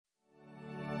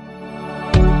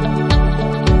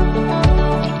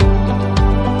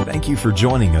you for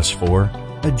joining us for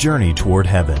A Journey Toward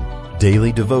Heaven,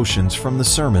 daily devotions from the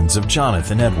sermons of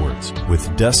Jonathan Edwards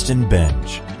with Dustin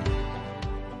Benge.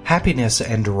 Happiness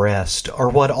and rest are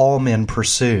what all men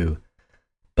pursue,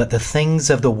 but the things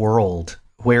of the world,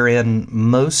 wherein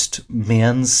most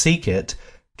men seek it,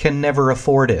 can never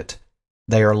afford it.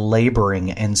 They are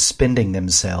laboring and spending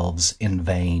themselves in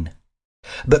vain.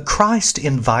 But Christ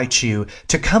invites you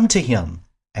to come to Him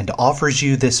and offers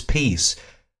you this peace,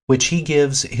 which He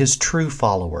gives His true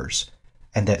followers,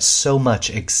 and that so much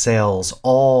excels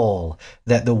all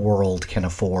that the world can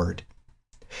afford.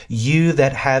 You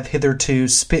that have hitherto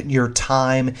spent your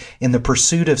time in the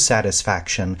pursuit of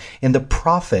satisfaction, in the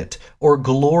profit or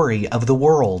glory of the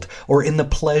world, or in the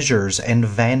pleasures and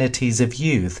vanities of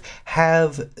youth,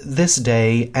 have this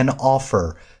day an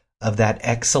offer of that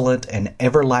excellent and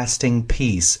everlasting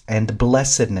peace and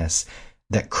blessedness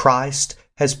that Christ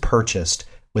has purchased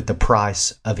with the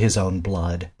price of His own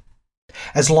blood.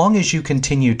 As long as you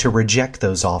continue to reject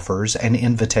those offers and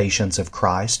invitations of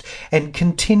Christ and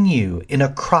continue in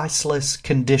a Christless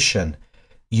condition,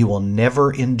 you will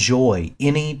never enjoy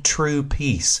any true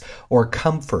peace or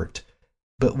comfort,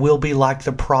 but will be like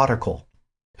the prodigal,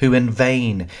 who in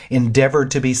vain endeavored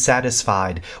to be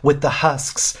satisfied with the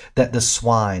husks that the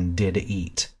swine did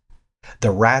eat.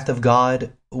 The wrath of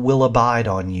God will abide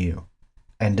on you,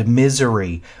 and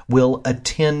misery will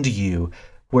attend you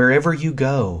wherever you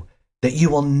go, that you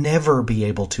will never be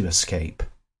able to escape.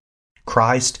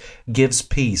 Christ gives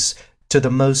peace to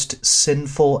the most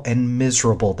sinful and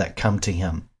miserable that come to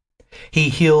Him. He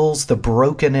heals the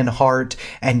broken in heart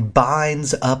and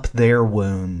binds up their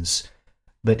wounds.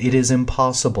 But it is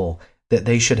impossible that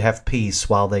they should have peace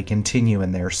while they continue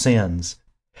in their sins.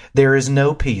 There is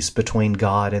no peace between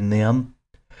God and them.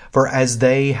 For as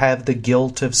they have the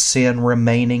guilt of sin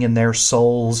remaining in their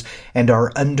souls and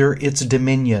are under its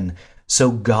dominion, so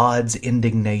God's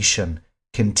indignation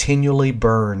continually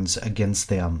burns against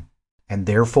them. And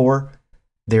therefore,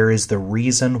 there is the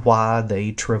reason why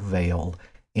they travail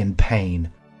in pain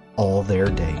all their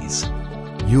days.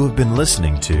 You have been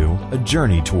listening to A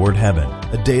Journey Toward Heaven,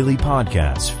 a daily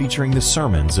podcast featuring the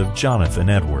sermons of Jonathan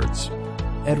Edwards.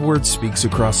 Edwards speaks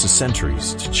across the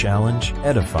centuries to challenge,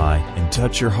 edify, and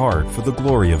touch your heart for the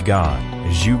glory of God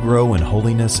as you grow in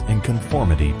holiness and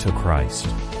conformity to Christ.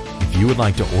 If you would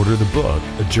like to order the book,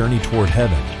 A Journey Toward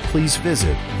Heaven, please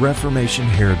visit Reformation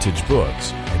Heritage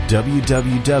Books at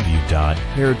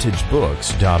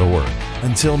www.heritagebooks.org.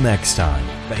 Until next time,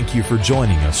 thank you for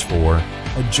joining us for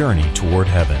A Journey Toward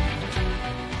Heaven.